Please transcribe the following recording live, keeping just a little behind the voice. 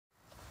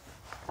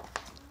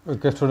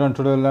Okay, student,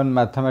 today we'll learn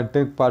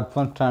mathematics part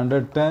 1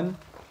 standard 10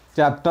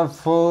 chapter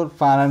 4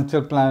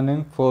 financial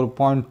planning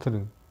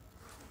 4.3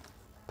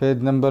 page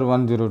number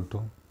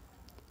 102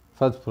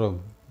 first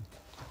problem.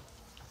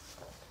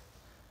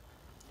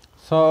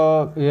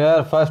 So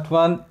here first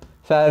one,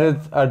 share is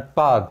at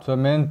par, so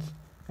means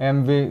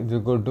MV is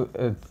equal to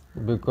H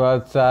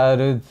because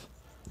share is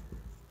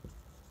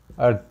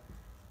at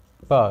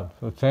par,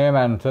 so same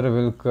answer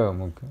will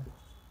come. Okay,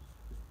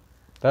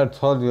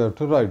 that's all you have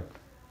to write.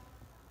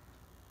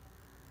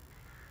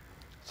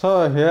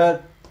 So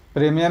here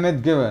premium is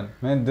given,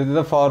 means this is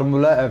the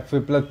formula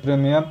FV plus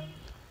premium.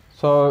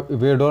 So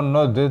we don't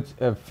know this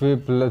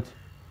FV plus.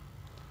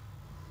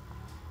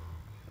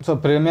 So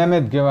premium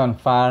is given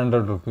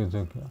 500 rupees.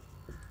 Okay,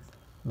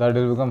 that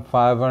will become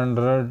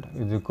 500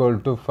 is equal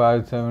to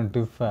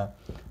 575.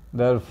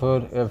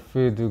 Therefore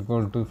FV is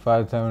equal to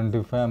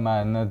 575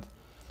 minus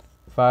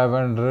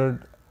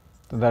 500,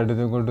 so that is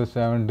equal to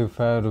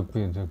 75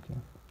 rupees. Okay,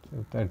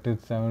 so that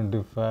is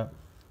 75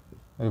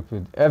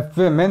 rupees.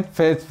 FV means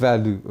face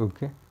value.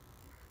 Okay,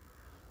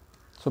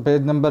 so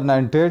page number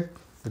 98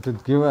 it is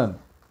given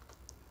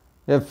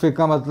FV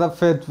का मतलब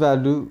face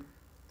value,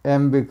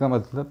 MB का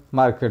मतलब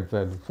market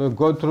value. So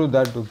go through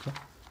that.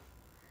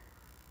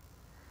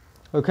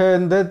 Okay,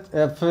 in that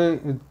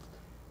FV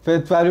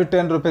face value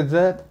 10 rupees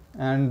है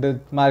and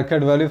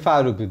market value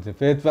 5 rupees है.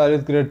 Face value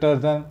is greater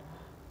than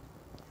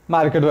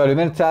market value,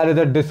 means share is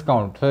a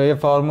discount. So ये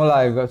formula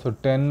आएगा. So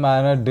 10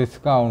 minus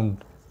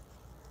discount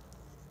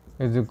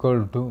is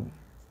equal to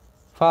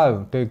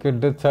 5. Take it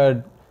this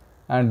side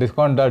and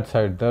discount that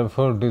side.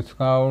 Therefore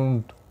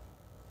discount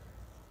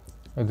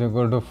is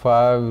equal to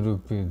 5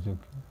 rupees.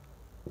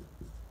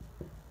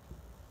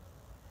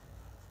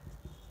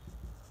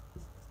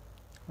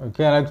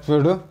 Okay, next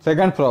video,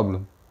 second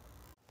problem.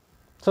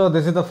 So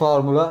this is the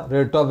formula,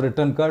 rate of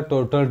return का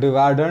total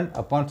dividend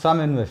upon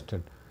sum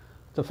invested.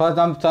 So first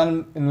हम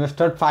sum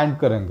invested find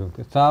करेंगे.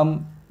 Okay,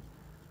 sum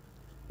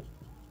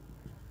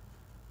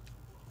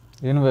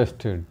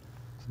invested,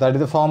 so that is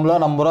the formula,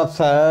 number of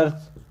shares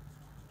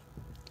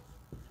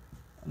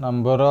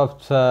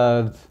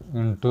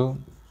into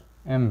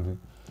MV,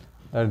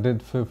 that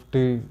is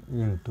 50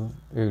 into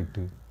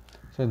 80,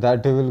 so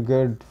that you will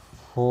get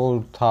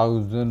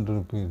 4,000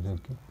 rupees.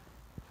 Okay,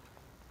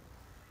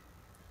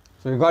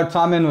 so you got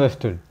sum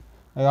invested.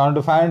 I want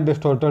to find this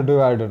total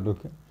dividend.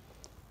 Okay,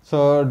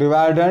 so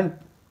dividend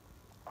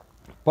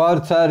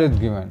per share is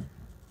given.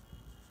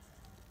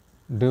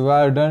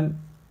 Dividend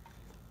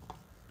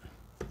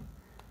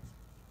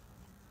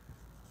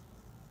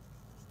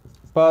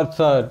per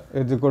share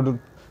is equal to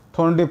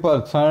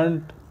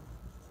 20%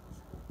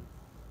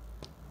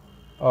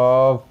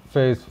 of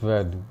face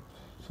value.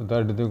 So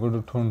that is equal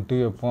to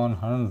 20 upon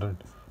 100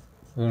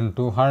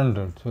 into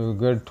 100. So you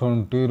get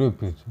 20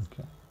 rupees.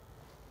 Okay.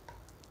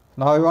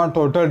 Now you want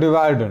total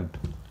dividend.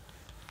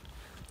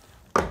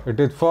 It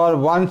is for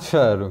one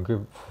share. Okay,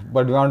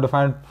 but we want to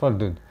find for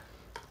this.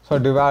 So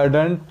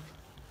dividend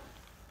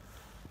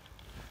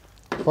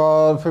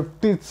for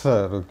 50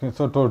 share. Okay,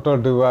 so total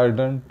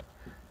dividend.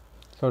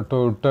 So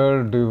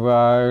total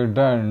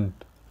dividend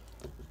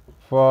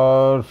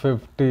for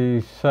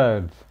 50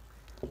 shares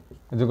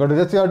is equal to,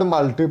 just you have to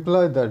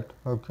multiply that.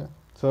 Okay,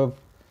 so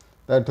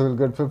that will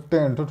get 50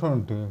 into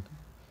 20. Okay.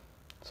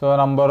 So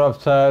number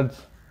of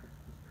shares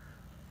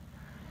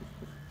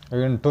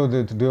into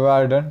this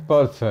dividend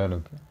per share.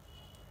 Okay,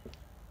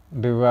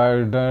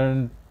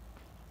 dividend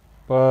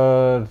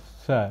per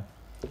share,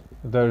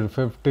 that is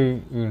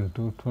 50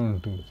 into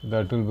 20, so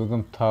that will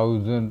become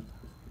 1,000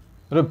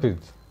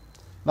 rupees.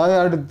 Now you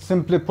have to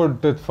simply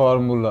put this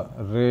formula,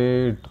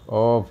 rate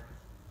of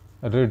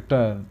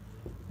return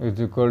is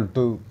equal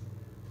to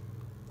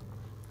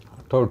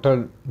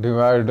total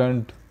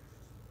dividend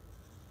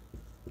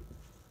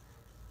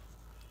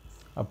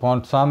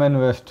upon sum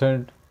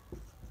invested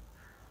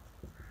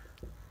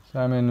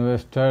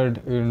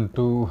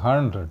into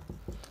 100.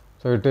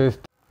 So it is,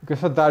 okay,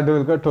 so that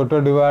will get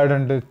total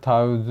dividend is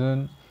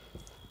 1,000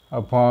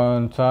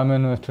 upon sum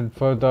invested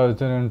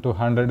 4,000 into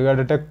 100. You have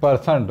to take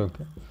percent.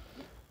 Okay,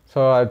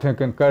 so I think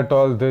you can cut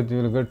all this,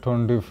 you will get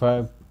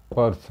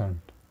 25%.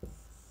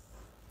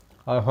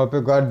 I hope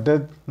you got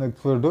that.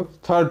 Next we'll do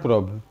third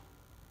problem.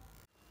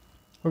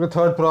 Okay,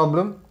 third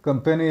problem,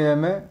 company ए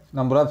में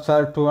number of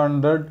share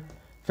 200,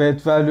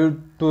 face value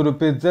 2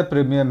 rupees है,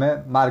 premium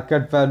है,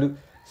 market value,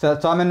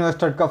 सम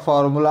invested का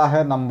formula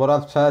है number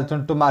of shares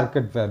into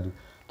market value.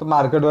 तो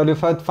market value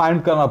first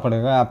find करना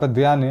पड़ेगा, यहाँ पे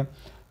दिया नहीं,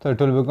 तो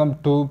it will become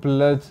 2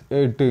 +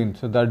 18,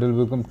 so that will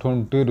become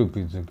 20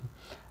 rupees.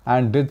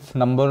 And this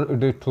number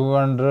it is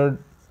 200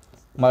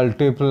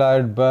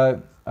 multiplied by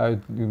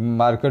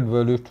market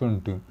value is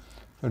 20,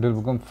 so it will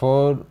become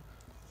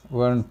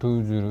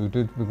 4120, it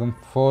will become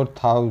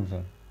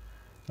 4,000.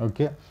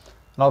 Okay,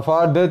 now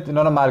for this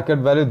इन्होंने market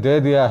value दे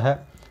दिया है,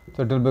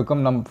 so it will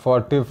become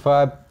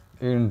 45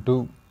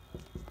 into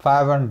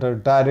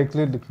 500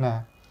 directly लिखना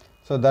है.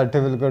 So that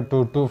will get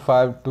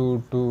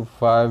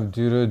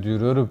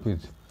 22500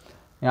 rupees.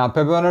 यहाँ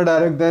पे भी उन्होंने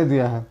direct दे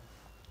दिया है,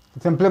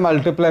 सिंपली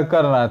मल्टीप्लाई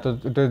करना है, तो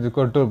it is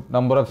equal to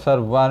number of share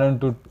 1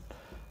 into,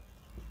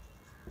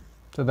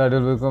 so that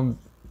will become,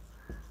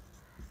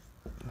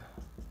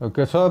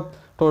 okay, so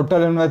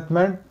total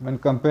investment when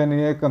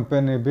company A,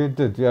 company B,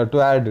 this you have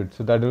to add it,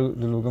 so that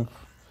will become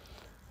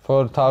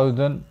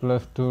 4,000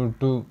 plus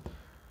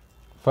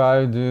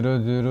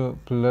 22,500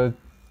 plus,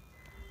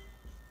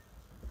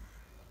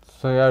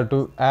 so you have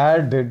to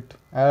add it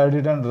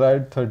and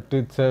write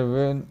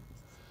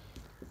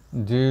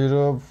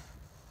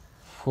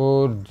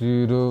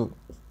 37,040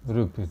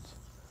 rupees.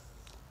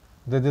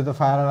 This is the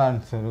final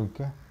answer.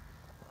 Okay,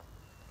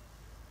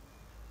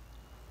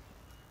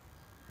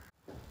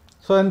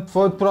 so in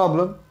fourth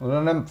problem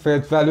उन्होंने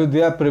face value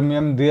दिया,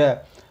 premium दिया है,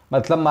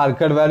 मतलब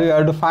market value you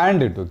have to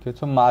find it. Okay,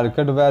 so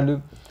market value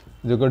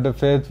is equal to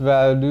face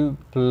value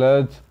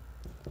plus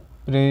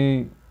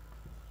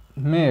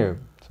premium,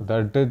 so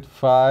that is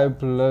 5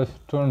 plus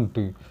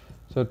 20,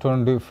 so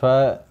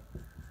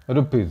 25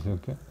 rupees.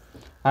 Okay,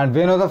 and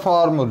we know the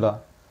formula.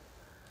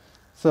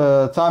 So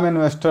sum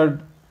invested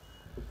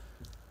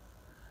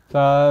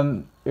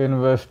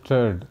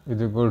is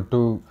equal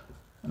to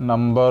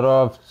number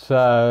of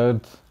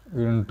shares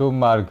into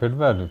market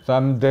value.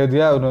 सम दे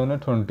दिया उन्होंने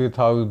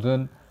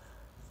 20,000.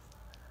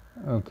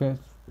 Okay,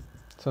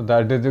 so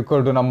that is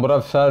equal to number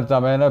of shares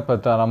हमें नहीं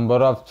पता, number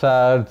of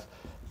shares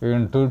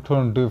into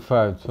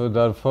 25, so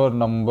therefore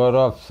number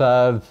of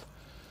shares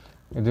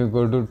is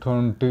equal to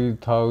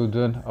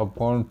 20,000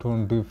 upon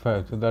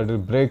 25, so that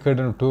will break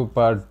it into two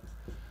parts.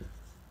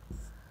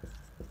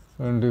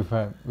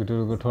 25, it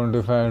will go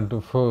 25 into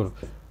 4,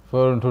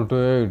 4 into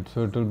 2 8,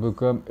 so it will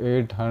become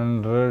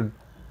 800.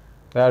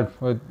 That's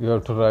what you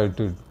have to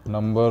write it,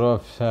 number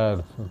of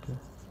shares. Okay,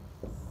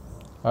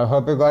 I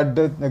hope you got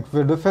this.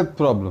 Next we do fifth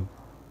problem.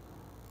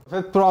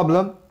 Fifth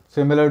problem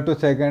similar to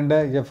second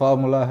है, ये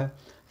formula है.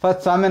 First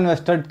सम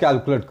invested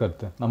calculate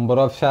करते हैं. Number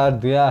of share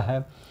दिया है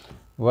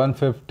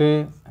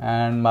 150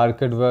 and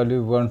market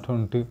value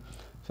 120,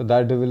 so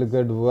that will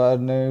get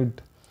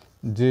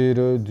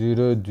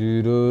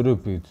 18,000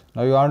 rupees.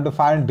 Now you want to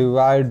find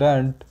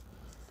डिवाइडेंट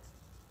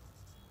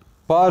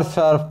पर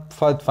share.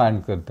 First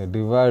find करते हैं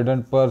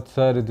डिवाइडेंट पर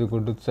share is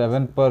equal to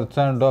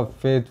 7% of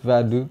face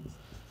value,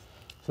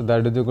 so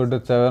that is equal to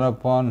 7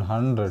 upon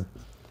 100.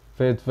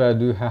 Face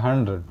value है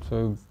 100, सो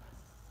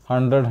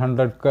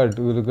 100 cut,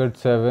 you will get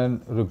 7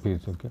 rupees.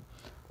 Okay,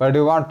 but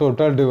you want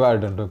total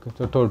dividend. Okay,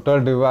 so total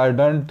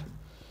dividend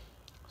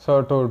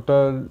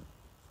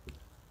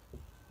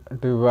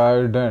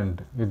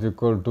is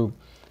equal to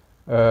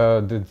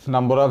this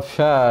number of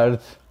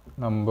shares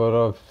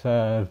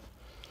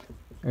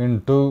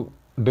into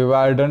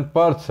dividend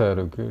per share.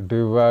 Okay,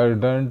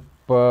 dividend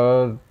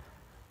per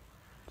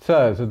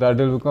share, so that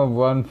will become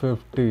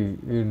 150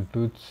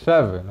 into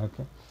 7.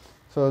 Okay,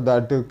 so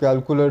that you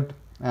calculate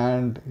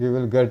and you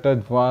will get as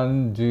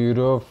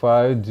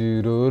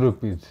 1050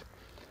 rupees.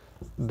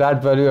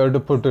 That value you have to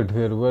put it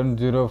here,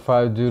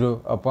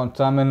 1050 upon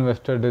sum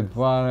invested is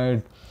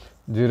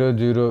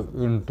 1800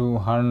 into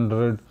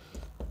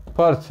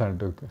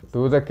 100%. Okay,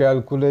 do the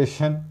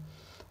calculation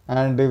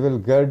and you will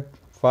get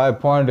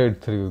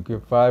 5.83. Okay,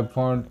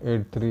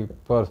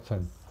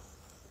 5.83%.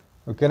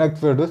 Okay,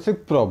 next we do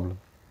sixth problem.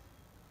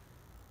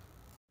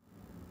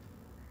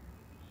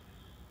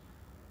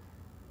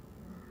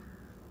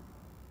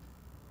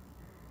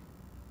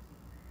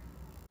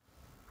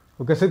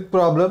 Okay, six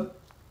problem.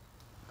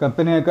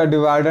 Company का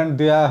dividend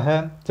दिया है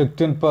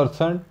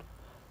 16%,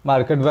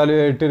 market value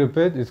 80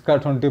 rupees, इसका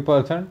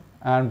 20%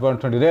 and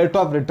 120. Rate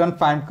of return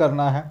find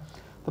करना है,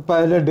 तो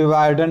पहले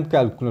dividend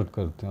calculate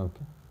करते हैं.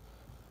 Okay,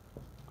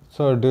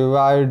 so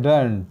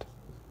dividend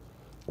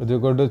is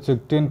equal to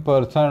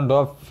 16%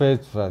 of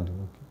face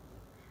value.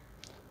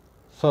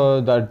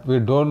 So that we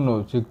don't know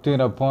 16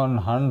 upon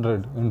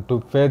 100 into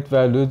face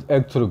value is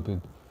x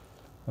rupees.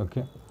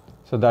 Okay,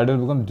 so that will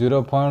become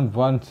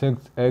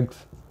 0.16x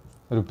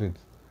rupees.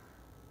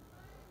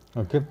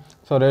 Okay,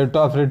 so rate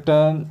of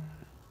return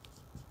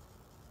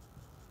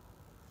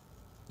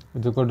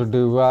is equal to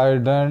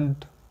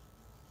dividend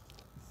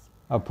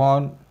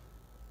upon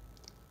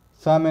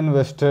sum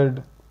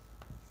invested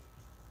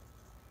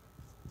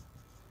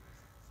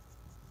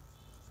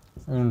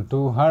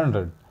into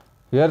 100.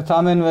 Here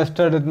sum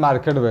invested is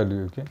market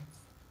value. Okay,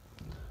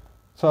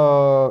 so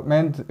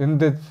means in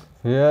this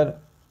here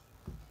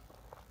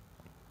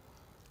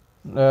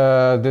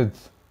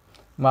this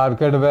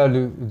market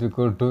value is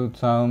equal to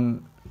sum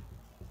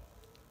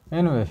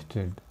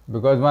invested,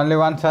 because only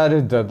one share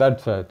is there,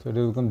 that's why. So it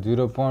will become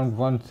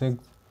 0.16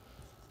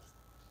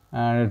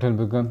 and it will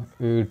become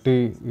 80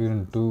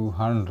 into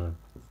 100.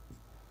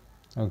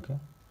 Okay,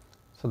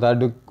 so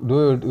that you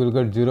do it, you will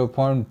get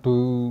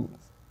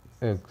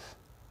 0.2x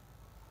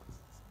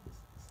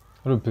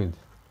rupees.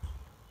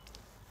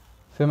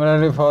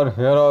 Similarly for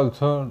here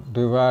also,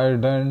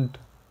 dividend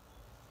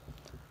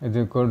is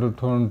equal to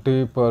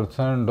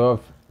 20% of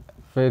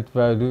face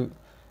value,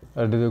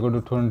 that is equal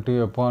to 20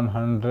 upon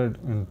 100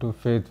 into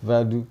face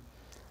value,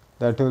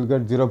 that will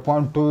get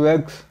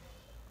 0.2x.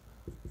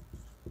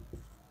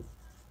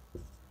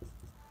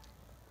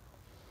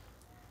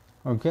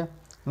 Okay,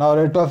 now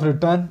rate of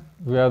return,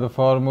 we have the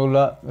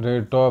formula.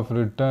 Rate of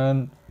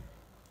return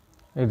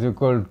is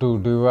equal to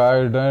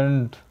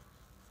dividend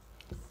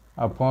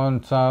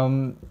upon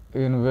sum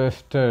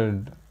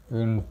invested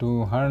into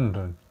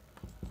 100.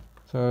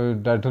 So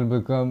that will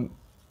become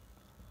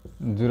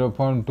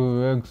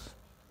 0.2x,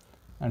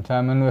 and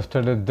sum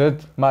invested is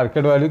this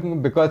market value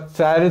because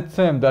share is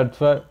same, that's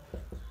why.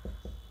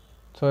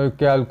 So you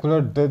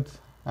calculate this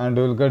and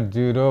you will get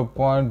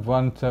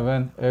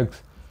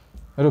 0.17x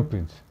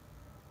rupees,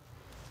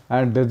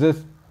 and this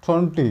is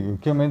 20.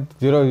 Okay, means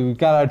 0, you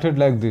can write it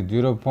like this,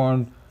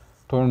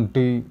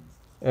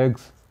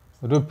 0.20x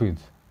rupees.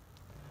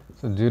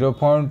 So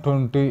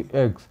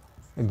 0.20x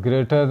is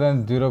greater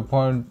than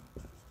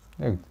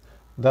 0.x.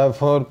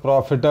 Therefore,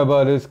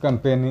 profitable is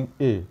company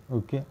A.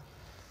 Okay.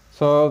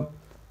 So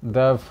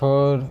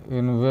therefore,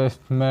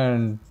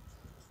 investment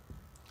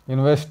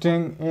in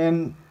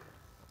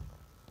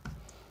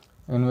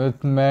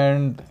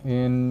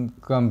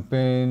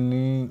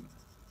company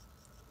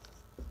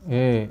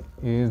A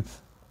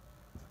is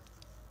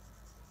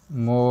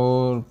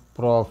more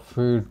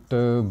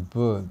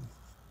profitable.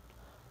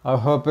 I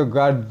hope you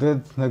got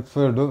this. Next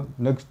video,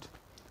 next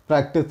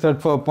practice set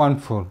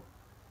 4.4.